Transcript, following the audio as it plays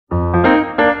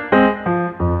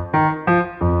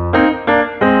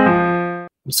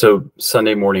So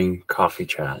Sunday morning coffee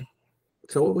chat.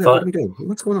 So what are Thought we doing?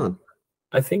 What's going on?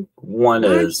 I think one Why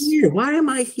is here? Why am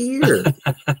I here?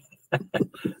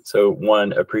 so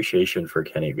one appreciation for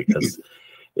Kenny because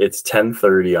it's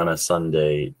 10:30 on a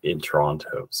Sunday in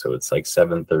Toronto, so it's like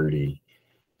 7:30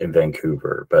 in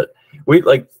Vancouver. But we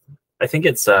like I think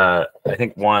it's I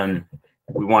think one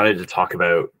we wanted to talk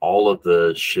about all of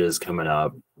the shiz coming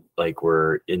up. Like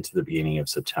we're into the beginning of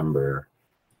September,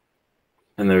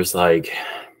 and there's like,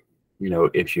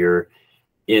 if you're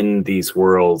in these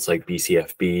worlds, like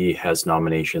BCFB has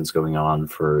nominations going on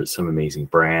for some amazing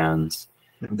brands.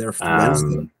 They're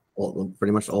Wednesday,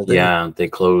 pretty much all day. Yeah, they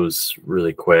close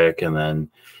really quick, and then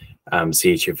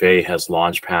CHFA has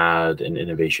Launchpad and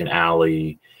Innovation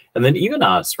Alley, and then even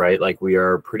us, right? Like we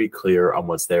are pretty clear on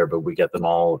what's there, but we get them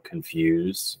all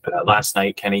confused. Last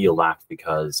night, Kenny, you laughed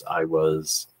because I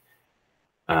was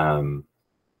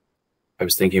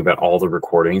thinking about all the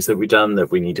recordings that we've done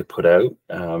that we need to put out.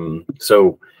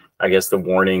 So I guess the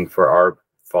warning for our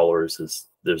followers is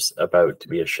there's about to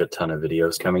be a shit ton of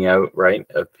videos coming out, right?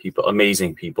 Of people,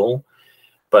 amazing people,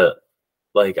 but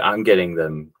like I'm getting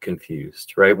them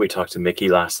confused, right? We talked to Mickey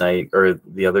last night or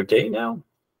the other day now.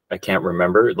 I can't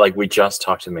remember. Like we just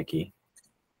talked to Mickey.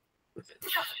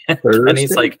 And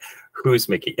he's like, who's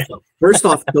Mickey? First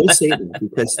off, don't say that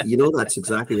because that's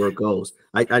exactly where it goes.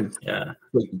 Yeah.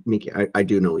 Mickey, I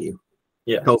do know you.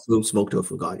 Yeah. Tofu, smoked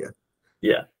tofu, got you.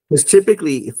 Yeah. Because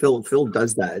typically Phil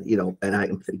does that, and I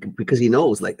think because he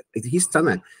knows, like he's done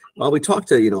that. Well, we talked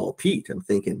to Pete. I'm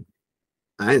thinking,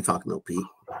 I didn't talk to no Pete,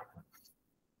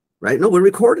 right? No, we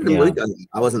recorded him. Yeah.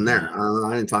 I wasn't there.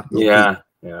 I didn't talk to no Pete. Yeah.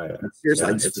 Seriously, Yeah,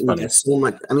 I just it's funny. so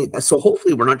much. I mean, so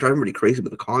hopefully we're not driving everybody crazy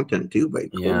with the content too. But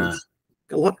Yeah,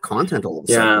 got a lot of content all of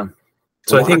a yeah. sudden.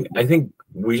 So I think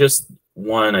we just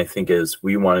I think is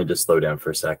we wanted to slow down for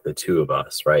a sec, the two of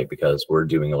us, right? Because we're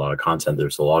doing a lot of content.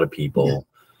 There's a lot of people.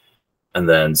 And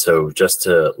then, so just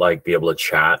to like be able to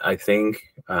chat, I think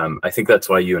that's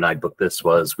why you and I booked this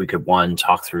was we could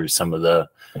talk through some of the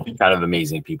kind of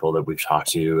amazing people that we've talked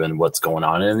to and what's going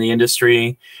on in the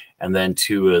industry. And then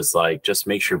two is like, just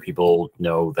make sure people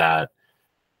know that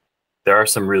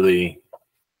there's some really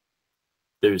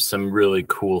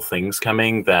cool things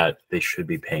coming that they should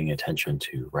be paying attention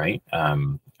to. Right.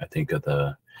 I think of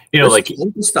the, there's like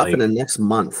stuff in the next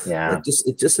month. Yeah. Like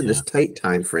just in this tight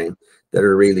time frame that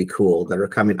are really cool, that are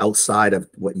coming outside of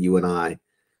what you and I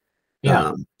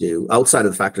do. Outside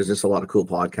of the fact there's just a lot of cool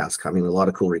podcasts coming, a lot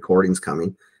of cool recordings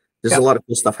coming. There's a lot of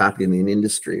cool stuff happening in the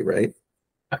industry, right?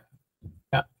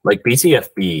 Yeah. Like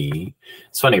BCFB,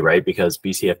 it's funny, right? Because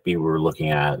BCFB, we're looking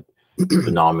at the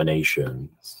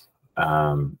nominations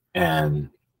and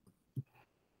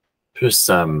just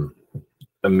some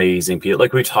amazing people.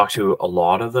 Like we talked to a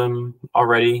lot of them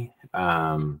already,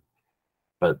 but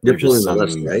You're there's just pulling the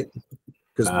list, right?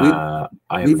 Because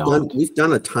we've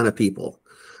done a ton of people.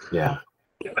 Yeah.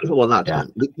 Well, not a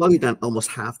ton. We've probably done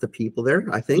almost half the people there,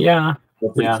 I think. Yeah.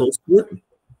 We're pretty close to it.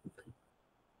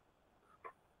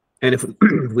 And if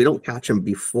we don't catch them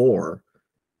before,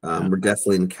 we're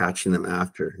definitely catching them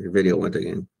after. Your video went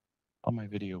again. Oh, my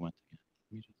video went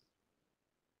again.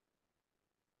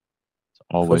 It's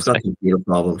always got computer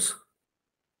problems.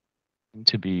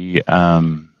 To be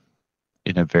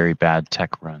in a very bad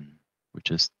tech run,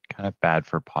 which is kind of bad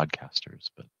for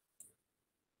podcasters. But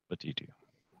what do you do?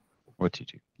 What do you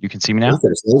do? You can see me now?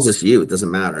 As long as it's you, it doesn't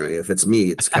matter. If it's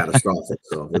me, it's catastrophic.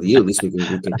 So with you, at least we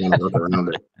can kind of work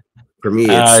around it. For me,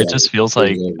 it just feels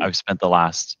like I've spent the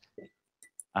last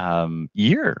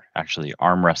year actually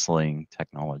arm wrestling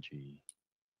technology.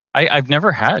 I've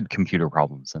never had computer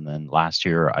problems, and then last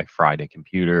year I fried a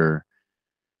computer.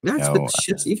 Yeah, it's been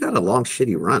shit. You've had a long,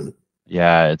 shitty run.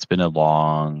 Yeah, it's been a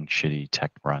long, shitty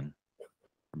tech run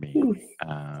for me.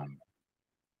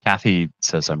 Kathy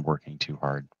says I'm working too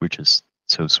hard, which is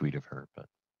so sweet of her, but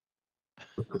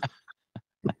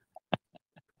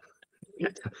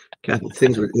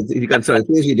things you're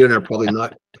doing are probably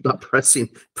not pressing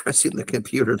the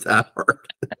computer that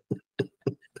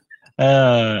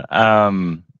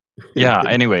hard. Yeah.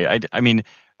 Anyway, I mean,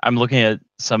 I'm looking at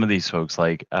some of these folks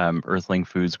like Earthling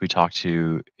Foods. We talked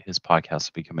to his podcast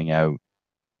will be coming out.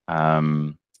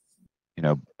 Ume.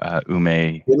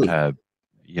 Ume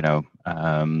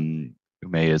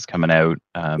is coming out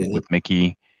with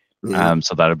Mickey.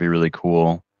 So that'll be really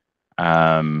cool.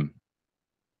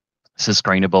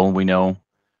 Sustainable, we know.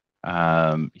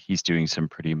 He's doing some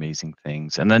pretty amazing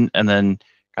things. And then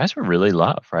guys we really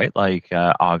love, right? Like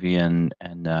Avi and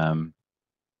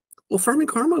well, Farming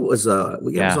Karma was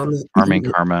was on the Farming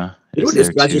Karma. These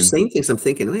guys are saying things. I'm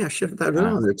thinking, oh yeah, I should have that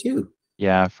on there too.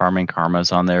 Yeah, Farming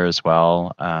Karma's on there as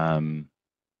well.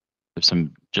 There's There's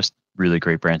some just really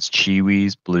great brands.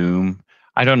 Chiwis, Bloom.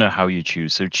 I don't know how you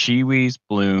choose. So Chiwis,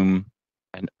 Bloom,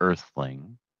 and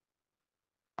Earthling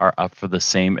are up for the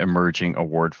same emerging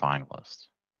award finalist.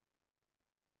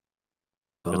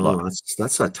 Good luck. Oh,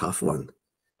 that's a tough one.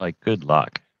 Like, good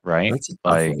luck, right? That's a tough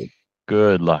Like, one.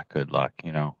 good luck,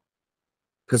 you know.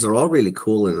 Because they're all really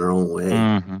cool in their own way.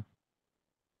 Mm-hmm.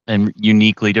 And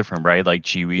uniquely different, right? Like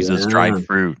Chiwis is dried Yeah.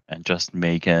 fruit and just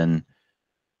making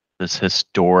this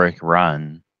historic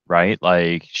run, right?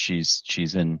 Like she's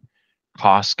in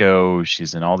Costco,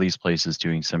 she's in all these places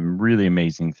doing some really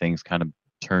amazing things, kind of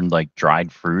turned like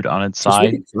dried fruit on its She's side.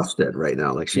 really trusted right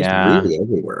now. Like she's Yeah. really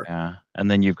everywhere. Yeah.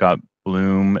 And then you've got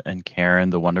Bloom and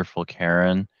Karen, the wonderful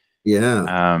Karen.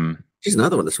 Yeah. She's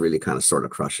another one that's really kind of sort of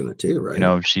crushing it too, right? You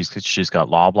know, she's got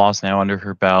Loblaws now under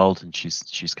her belt, and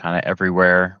she's kind of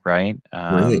everywhere, right?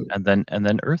 Right. And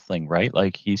then Earthling, right?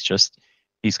 Like he's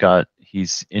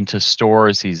into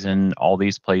stores, he's in all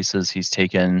these places. He's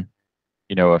taken,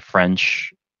 you know, a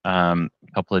French,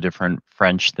 couple of different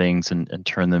French things and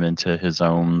turned them into his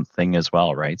own thing as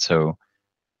well, right? So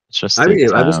it's just I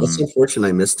was so fortunate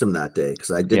I missed him that day because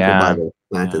I did go by the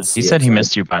plant and see he said he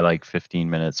missed you by like 15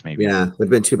 minutes, maybe. Yeah, it'd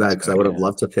been too bad because I would have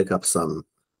loved to pick up some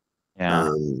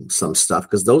stuff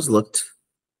because those looked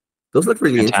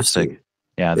really fantastic. interesting.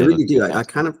 Yeah, they really do. I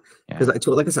kind of because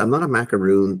like I said, I'm not a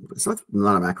macaroon. It's not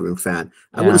a macaroon fan.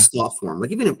 I wouldn't stop for them.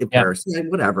 Like even in Paris,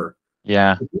 whatever.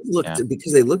 Yeah,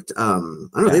 because they looked. I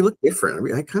don't know. They looked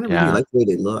different. I kind of really like the way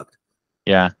they looked.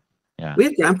 Yeah. Yeah.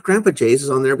 We had Grandpa Jay's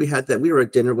on there. We had that. We were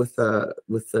at dinner with the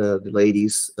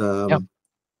ladies and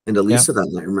Elisa that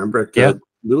night. Remember at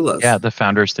Lula's? Yeah, the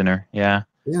founders dinner. Yeah.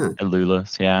 Yeah. At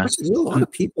Lula's. Yeah. There's a lot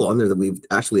of people on there that we've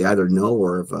actually either know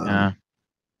or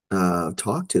have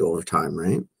talked to over time,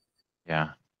 right?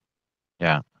 Yeah.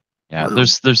 Yeah. Yeah. Wow.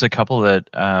 There's a couple that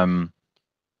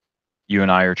you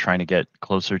and I are trying to get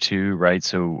closer to, right?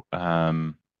 So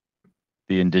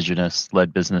the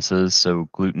indigenous-led businesses, so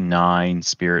Gluten 9,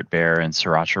 Spirit Bear, and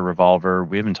Sriracha Revolver.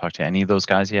 We haven't talked to any of those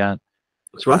guys yet.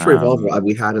 Sriracha Revolver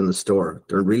we had in the store.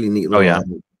 They're really neat little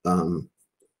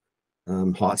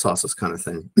hot sauces kind of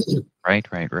thing. Right.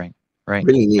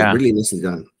 Really neat, really nicely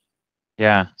done.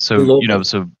 Yeah. So you know,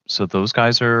 so those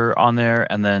guys are on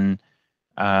there, and then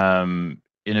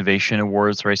innovation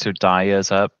awards, right? So Daya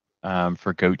is up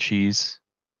for goat cheese.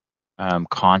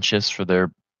 Conscious for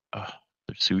their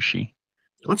sushi.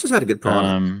 Conscious had a good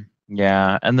product.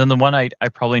 Yeah, and then the one I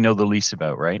probably know the least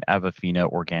about, right?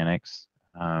 Avafina Organics.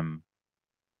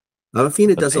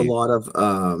 Avafina does a lot of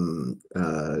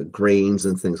grains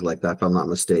and things like that, if I'm not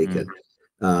mistaken.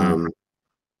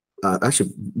 Actually,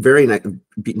 very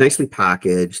nicely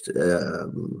packaged.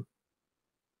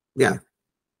 Yeah.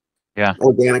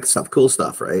 Organic stuff, cool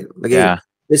stuff, right? Again,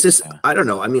 this is I don't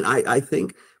know. I mean, I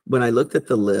think when I looked at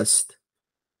the list,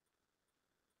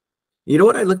 you know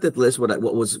what? I looked at the list. What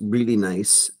was really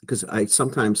nice because I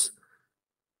sometimes,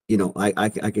 you know, I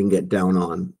can get down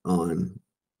on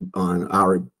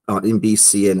our in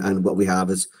BC and what we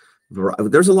have is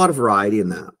there's a lot of variety in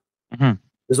that.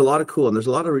 There's a lot of cool and there's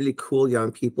a lot of really cool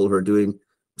young people who are doing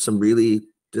some really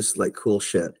just like cool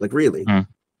shit, like really.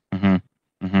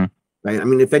 Right? I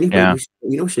mean, if anybody,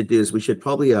 we should do is we should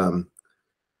probably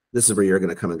this is where you're going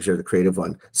to come and share the creative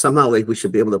one. Somehow, like we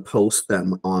should be able to post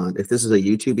them on if this is a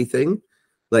YouTube thing,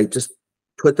 like just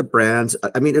put the brands.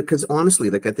 I mean, because honestly,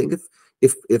 like I think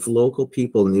if local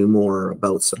people knew more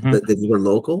about that were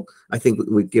local, I think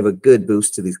we'd give a good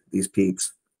boost to these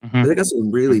peeps. They got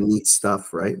some really neat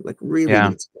stuff, right? Like really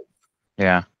neat stuff.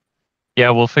 Yeah.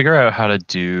 We'll figure out how to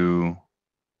do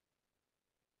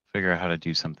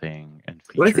something and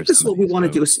Well, I think this is what we want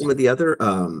to do with some of the other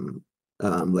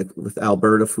like with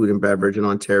Alberta Food and Beverage in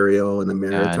Ontario and the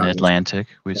Maritime and Atlantic.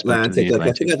 I think I'd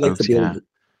like to be able to,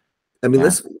 I mean,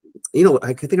 this, you know,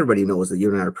 I think everybody knows that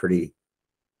you and I are pretty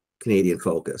Canadian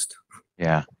focused.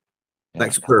 Like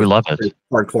we love it.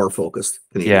 Hardcore focused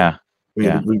Canadian.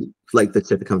 We like the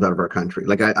shit that comes out of our country.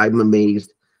 Like I'm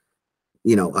amazed,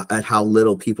 you know, at how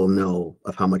little people know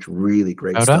of how much really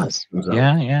great stuff comes out.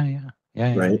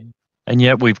 Yeah. Right. And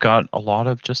yet we've got a lot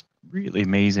of just really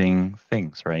amazing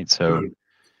things, right? So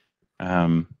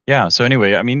so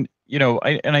anyway, I mean, you know,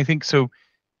 I think so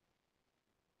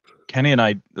Kenny and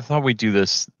I thought we'd do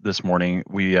this morning.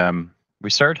 We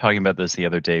started talking about this the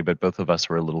other day, but both of us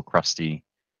were a little crusty.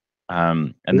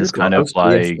 And this kind of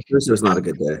like Thursday was not a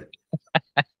good day.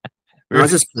 I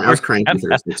was cranky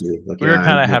Thursday too. We were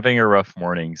kind of having a rough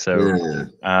morning. So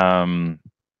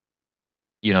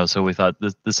you know, so we thought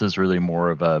this is really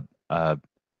more of a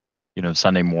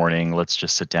Sunday morning, let's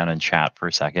just sit down and chat for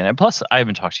a second. And plus, I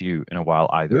haven't talked to you in a while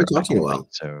either. We haven't talked to you in a while.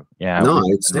 So yeah, No, we've I'd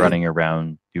been say. running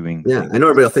around doing. Yeah, things. I know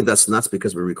everybody will think that's nuts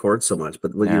because we record so much,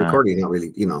 but when you're Yeah. recording, you're not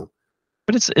really,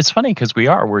 But it's funny because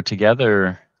we're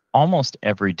together almost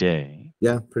every day,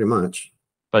 Yeah, pretty much.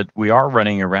 but we are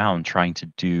running around trying to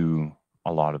do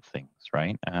a lot of things,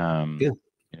 right?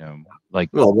 Yeah. Like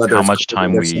Well, whether how it's much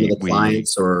time whether some of the we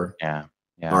clients or yeah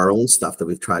our own stuff that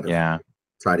we've tried to yeah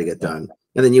get done,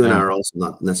 and then you and I Yeah. are also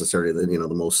not necessarily the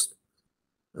most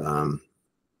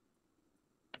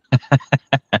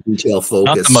detail focused.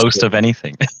 not the most of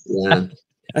anything. Yeah,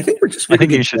 I think we're just I really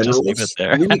think you good should just leave it generalists.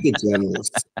 there. Really good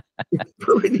generalists.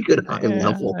 We're really good high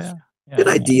level. Good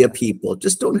yeah, idea, people.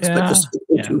 Just don't expect us to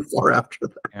go Yeah. too far after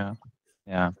that.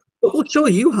 yeah. But we'll show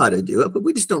you how to do it, but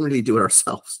we just don't really do it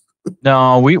ourselves.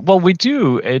 No, we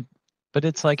do it, but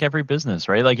it's like every business,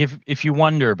 right? Like if you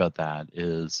wonder about that,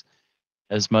 is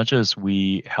as much as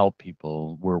we help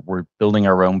people, we're building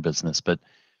our own business, but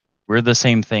we're the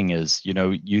same thing as,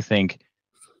 you think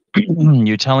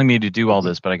you're telling me to do all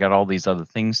this, but I got all these other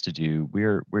things to do.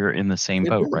 We're in the same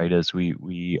boat, right? As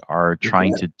we are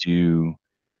trying to do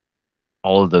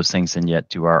all of those things and yet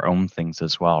do our own things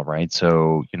as well, right?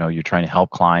 So, you're trying to help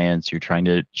clients, you're trying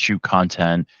to shoot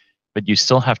content, but you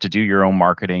still have to do your own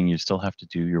marketing. You still have to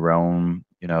do your own,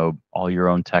 all your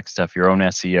own tech stuff, your own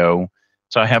SEO.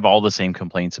 So I have all the same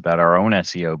complaints about our own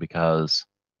SEO because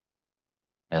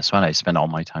that's when I spend all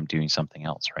my time doing something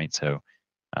else, right? So,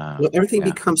 Well, everything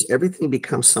becomes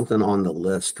something on the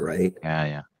list, right?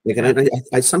 yeah. Like, and I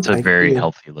It's sometimes a very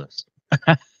healthy list.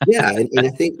 yeah, and I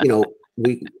think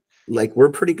we're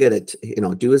pretty good at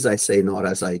do as I say, not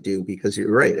as I do, because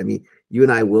you're right. I mean, you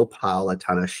and I will pile a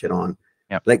ton of shit on.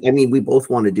 Yep. Like, I mean, we both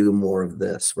want to do more of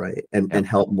this, right? And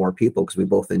help more people because we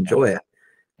both enjoy it.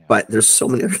 But there's so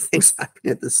many other things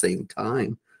happening at the same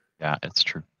time. Yeah, it's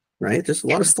true. Right? There's a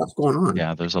lot of stuff going on.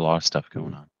 Yeah, there's a lot of stuff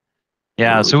going on.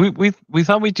 Yeah, so we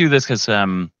thought we'd do this because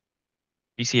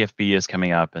BCFB is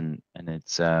coming up and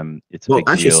it's a big deal.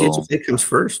 CHFA comes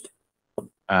first.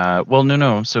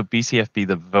 No. So BCFB,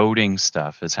 the voting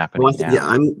stuff is happening now. Yeah,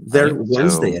 I'm there right?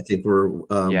 Wednesday. So, I think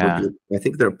I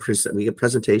think we get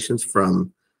presentations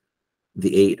from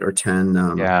the 8 or 10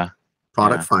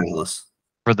 product finalists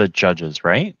for the judges,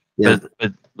 right? Yeah,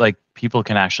 but like people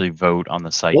can actually vote on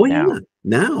the site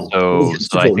now. So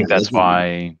I think that's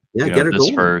why get her this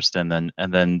going first, and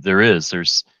then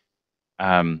there's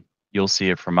you'll see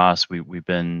it from us. We've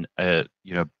been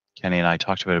Kenny and I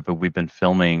talked about it, but we've been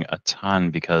filming a ton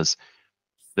because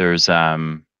there's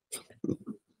the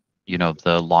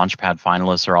Launchpad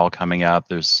finalists are all coming up.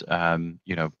 There's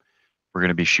we're going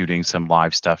to be shooting some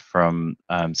live stuff from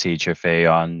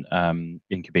CHFA on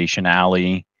Incubation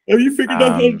Alley. Have you figured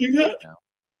out how to do that?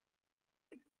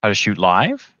 How to shoot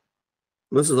live?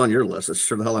 This is on your list. It's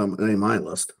sure the hell on my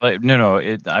list. But no.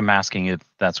 I'm asking if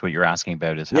that's what you're asking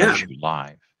about is how to shoot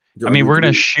live. I mean, we're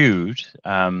going to shoot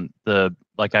I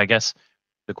guess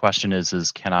the question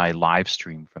is can I live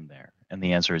stream from there? And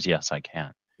the answer is yes, I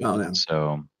can. Oh, yeah.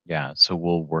 So so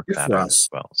we'll work Good that for out us. as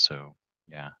well. So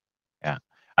yeah.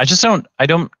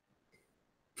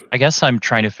 I guess I'm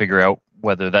trying to figure out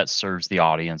whether that serves the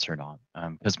audience or not.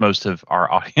 Because most of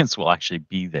our audience will actually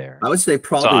be there. I would say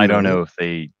probably. So I don't know if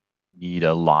they need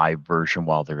a live version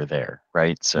while they're there,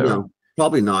 right? So no,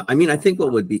 probably not. I mean, I think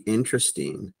what would be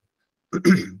interesting.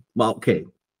 Well, okay.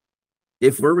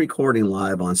 If we're recording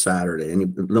live on Saturday,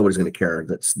 and nobody's going to care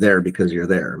that's there because you're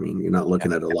there. I mean, you're not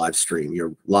looking at a live stream;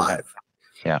 you're live.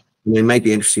 Yeah. And it might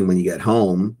be interesting when you get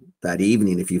home that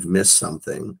evening if you've missed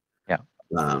something. Yeah.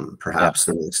 Perhaps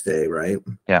the next day, right?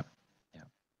 Yeah.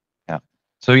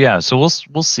 So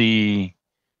we'll see.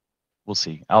 We'll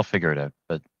see. I'll figure it out.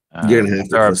 But you're gonna have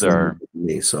to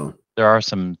there are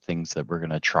some things that we're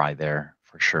gonna try there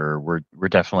for sure. We're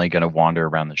definitely gonna wander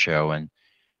around the show and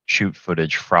shoot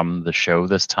footage from the show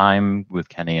this time with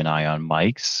Kenny and I on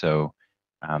mics. So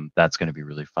that's gonna be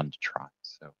really fun to try.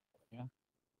 So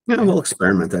we'll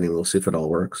experiment anyway. We'll see if it all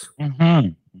works.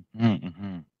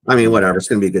 Mm-hmm. I mean, whatever. It's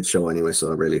gonna be a good show anyway.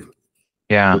 So really.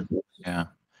 Yeah.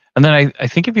 And then I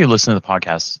think if you listen to the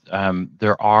podcast,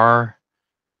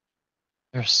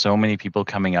 there's so many people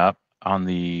coming up on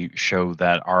the show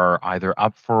that are either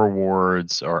up for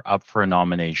awards or up for a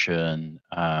nomination.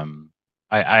 I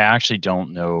actually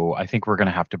don't know. I think we're going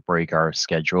to have to break our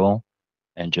schedule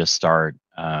and just start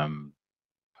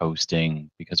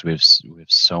posting because we have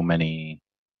so many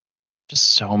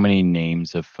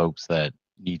names of folks that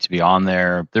need to be on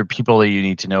there. There are people that you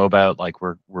need to know about. Like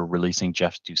we're releasing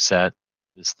Jeff Doucette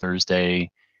this Thursday,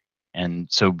 and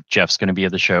so Jeff's going to be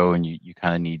at the show, and you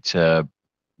kind of need to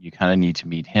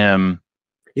meet him.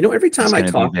 You know, every time I gonna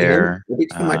be talk to him, there. every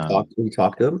time we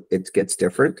talk to him, it gets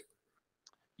different.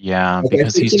 Yeah, Like, I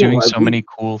because think, he's you know doing what, so many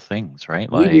cool things,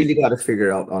 right? we Like, really got to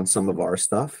figure out on some of our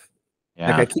stuff.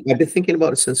 Like, yeah. I've been thinking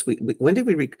about it since when did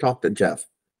we talk to Jeff?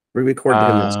 We recorded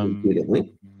him last week, didn't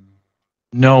we?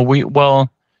 No,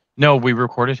 no, we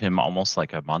recorded him almost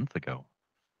like a month ago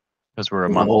because we're a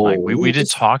month behind. No, We did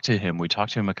talk to him. We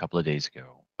talked to him a couple of days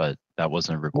ago, but that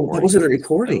wasn't a oh, that recording. wasn't a That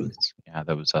recording. was, yeah,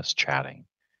 that was us chatting.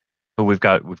 But we've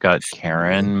got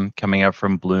Karen coming up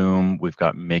from Bloom. We've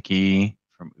got Mickey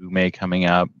from Ume coming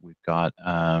up. We've got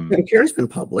Yeah, Karen's been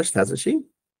published, hasn't she?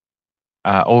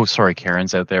 oh, sorry,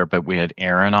 Karen's out there, but we had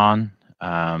Aaron on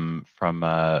from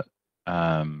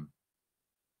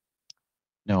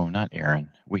no, not Aaron.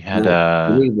 We had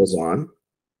Jimmy was on.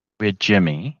 we had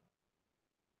Jimmy.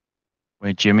 We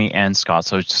had Jimmy and Scott.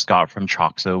 So Scott from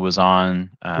Choxo was on.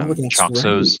 Oh, that's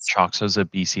Choxo's a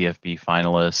BCFB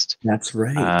finalist. That's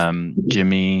right.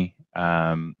 Jimmy,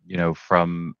 you know,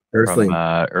 from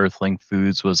Earthling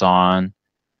Foods was on.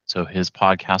 So his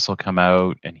podcast will come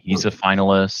out, and he's a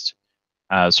finalist.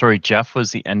 Sorry, Jeff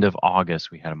was the end of August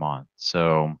we had him on.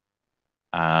 So,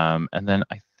 and then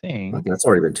I think that's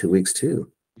already been 2 weeks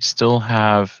too. we still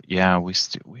have, yeah, we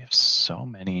have so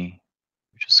many.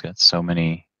 We just got so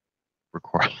many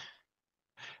recording.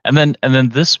 And then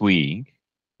this week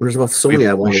there's about so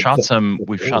many. We've shot some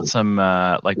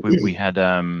like we had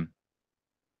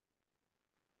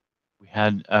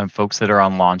folks that are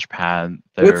on Launchpad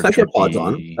that we had Pleasure Pods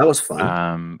on. That was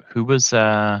fun. Who was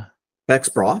Beck's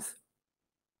Broth?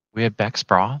 We had Beck's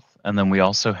Broth, and then we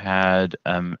also had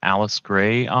Alice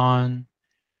Gray on,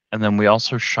 and then we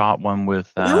also shot one with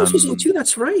Alice was on too.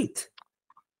 That's right.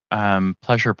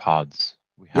 Pleasure Pods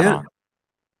we had on.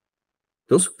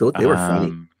 Those they were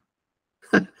funny.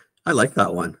 I like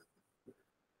that one.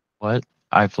 What?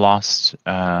 I've lost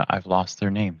their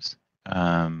names.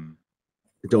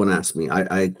 Don't ask me.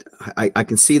 I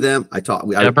can see them.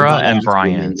 Deborah and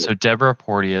Brian. So Deborah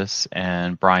Porteous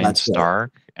and Brian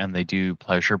Stark, and they do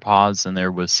Pleasure Pods, and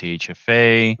there was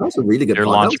CHFA. That was a really good. They're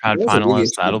Launchpad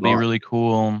finalists. That'll be really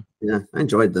cool. Yeah, I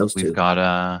enjoyed those two. We've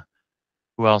got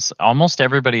who else? Almost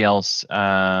everybody else.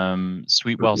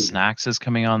 Sweetwell Snacks is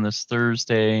coming on this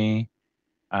Thursday.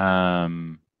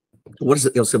 What is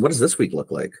it? So what does this week look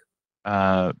like?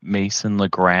 Mason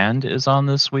Legrand is on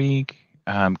this week.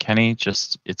 Kenny,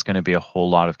 it's going to be a whole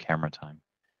lot of camera time.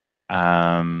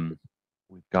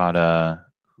 We've got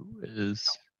who is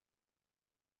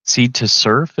Seed to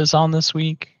Surf is on this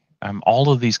week.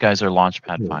 All of these guys are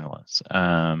Launchpad finalists.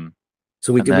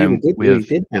 So we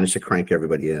did manage to crank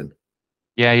everybody in.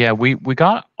 Yeah, we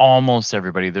got almost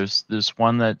everybody. There's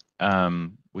one that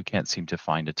we can't seem to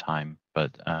find a time,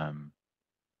 but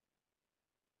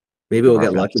maybe we'll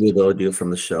get lucky. We'll do it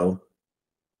from the show.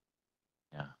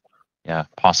 Yeah,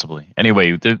 possibly.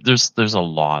 Anyway, there's a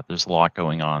lot. There's a lot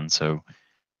going on, so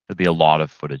there'll be a lot of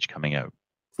footage coming out.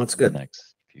 That's good. The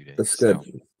next few days. That's good.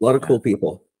 A lot of cool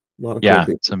people. Cool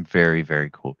people. Some very, very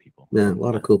cool people. Yeah, a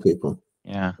lot of cool people.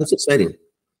 Yeah, that's exciting.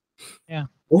 Yeah.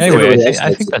 Anyway,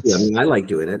 I think that's. I mean, I like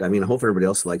doing it. I mean, I hope everybody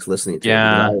else likes listening to it.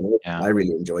 I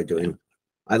really enjoy doing.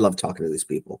 I love talking to these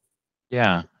people.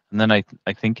 Yeah, and then I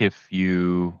think if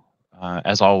you.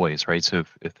 As always, right? So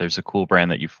if there's a cool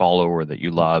brand that you follow or that you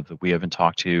love that we haven't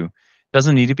talked to, it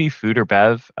doesn't need to be food or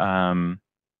bev.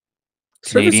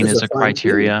 Canadian is a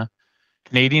criteria.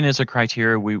 Canadian is a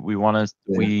criteria. We want to.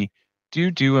 Yeah. We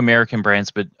do American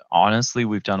brands, but honestly,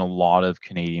 we've done a lot of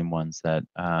Canadian ones that,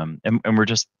 and we're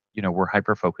just we're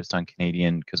hyper focused on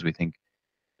Canadian because we think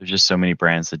there's just so many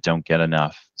brands that don't get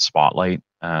enough spotlight.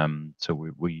 So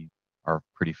we are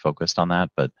pretty focused on that.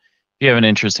 But if you have an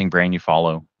interesting brand you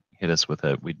follow, hit us with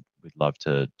it. We'd love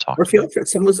to talk. Or if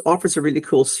someone offers a really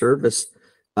cool service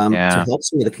to help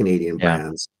some of the Canadian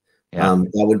brands, that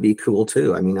would be cool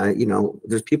too. I mean,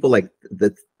 there's people like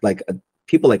that,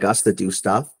 people like us that do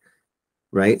stuff,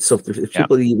 right? So if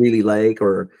people you really like,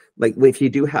 or like if you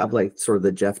do have like sort of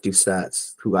the Jeff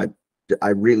Doucette's, who I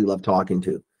really love talking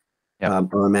to,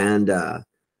 or Amanda,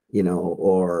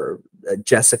 or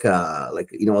Jessica,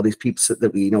 like all these people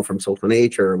that we know from Social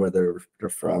Nature, whether they're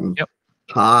from.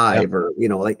 Hive or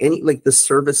like any the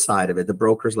service side of it, the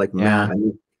brokers like Matt. I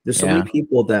mean, there's so many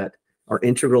people that are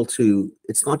integral to.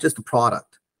 It's not just the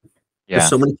product. There's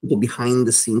so many people behind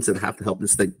the scenes that have to help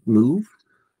this thing move.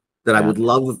 That I would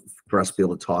love for us to be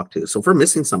able to talk to. So if we're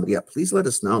missing somebody, please let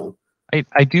us know.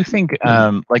 I do think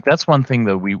that's one thing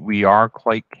that we are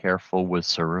quite careful with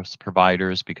service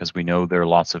providers because we know there are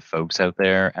lots of folks out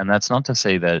there, and that's not to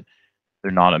say that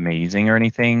they're not amazing or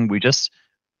anything. We just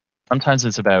sometimes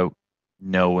it's about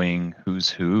knowing who's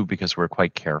who because we're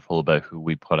quite careful about who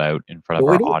we put out in front of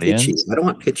Well, we our don't audience. pitchy. I don't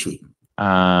want pitchy.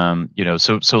 You know,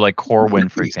 so like Corwin,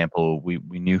 for example, we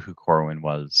knew who Corwin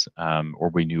was, or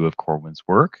we knew of Corwin's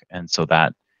work, and so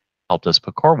that helped us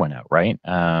put Corwin out, right?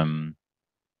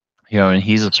 You know, and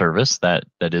he's a service that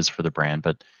is for the brand,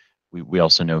 but we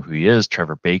also know who he is.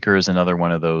 Trevor Baker is another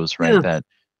one of those, right? Yeah.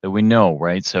 That we know,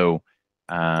 right? So,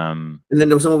 and then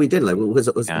there was one we did like was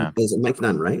it Mike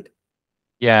Nunn, right?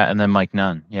 Yeah, and then Mike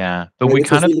Nunn, yeah, but Yeah, we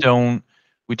which was kind of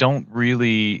really- don't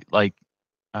really like.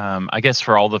 I guess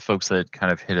for all the folks that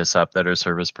kind of hit us up that are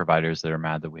service providers that are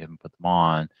mad that we haven't put them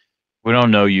on, we don't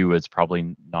know you. It's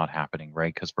probably not happening,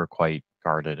 right? Because we're quite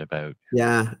guarded about.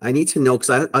 Yeah, I need to know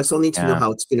because I still need to know Yeah.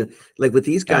 how it's gonna like with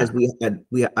these guys.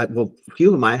 Yeah. Well, a few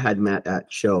of them I had met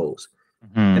at shows,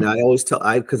 Mhm. and I always tell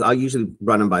because I usually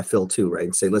run them by Phil too, right?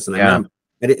 And say, listen, I Yeah. met 'em,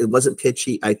 and it wasn't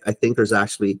pitchy. I think there's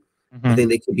actually I Mhm. think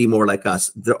they could be more like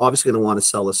us. They're obviously going to want to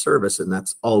sell a service, and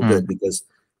that's all Mhm. good because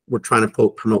we're trying to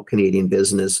promote Canadian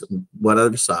business, what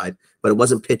other side, but it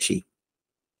wasn't pitchy.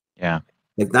 Yeah.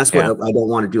 Like that's what I don't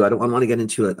want to do. I don't want to get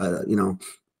into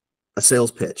a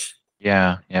sales pitch.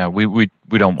 Yeah. We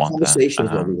don't want that. Conversation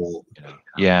is what we want.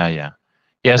 Yeah.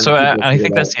 And So I think I think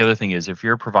we'll that's the other thing is if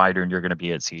you're a provider and you're going to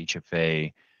be at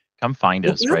CHFA, come find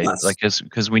us, Well, right? yes. Like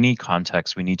because we need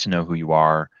context. We need to know who you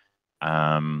are.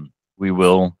 We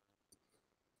will.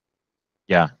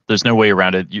 Yeah, there's no way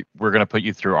around it. We're going to put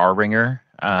you through our ringer.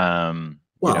 You know,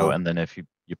 Well, and then if you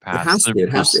It pass, has to.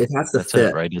 It has to that's fit.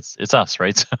 it, right? It's us,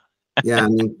 right? So, Yeah, I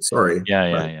mean, sorry.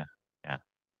 yeah.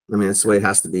 I mean, that's the way it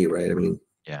has to be, right? I mean,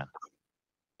 Yeah.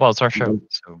 Well, it's our show,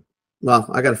 so well,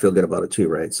 I got to feel good about it too,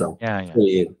 right? So, yeah. for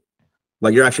you.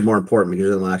 Well, you're actually more important because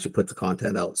you're the one that actually put the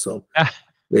content out. So,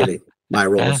 really, my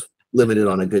role is limited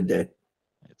on a good day.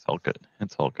 It's all good.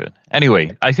 It's all good.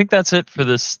 Anyway, I think that's it for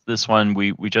this one.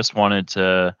 We just wanted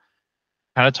to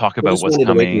kind of talk about what's coming.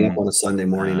 To wake me up on a Sunday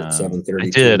morning at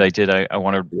 7:30. I did. I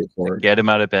wanted to get him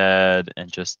out of bed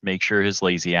and just make sure his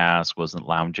lazy ass wasn't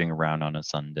lounging around on a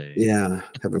Sunday. Yeah,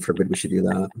 heaven forbid we should do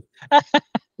that.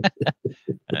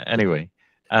 Anyway,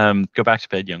 go back to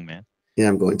bed, young man. Yeah,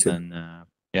 I'm going to. And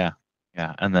yeah.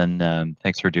 And then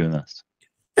thanks for doing this.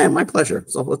 Yeah, my pleasure.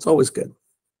 So it's always good.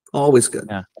 Always good.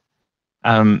 Yeah.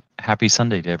 Happy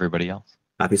Sunday to everybody else.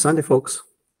 Happy Sunday, folks.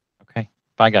 Okay.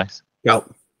 Bye, guys. Ciao.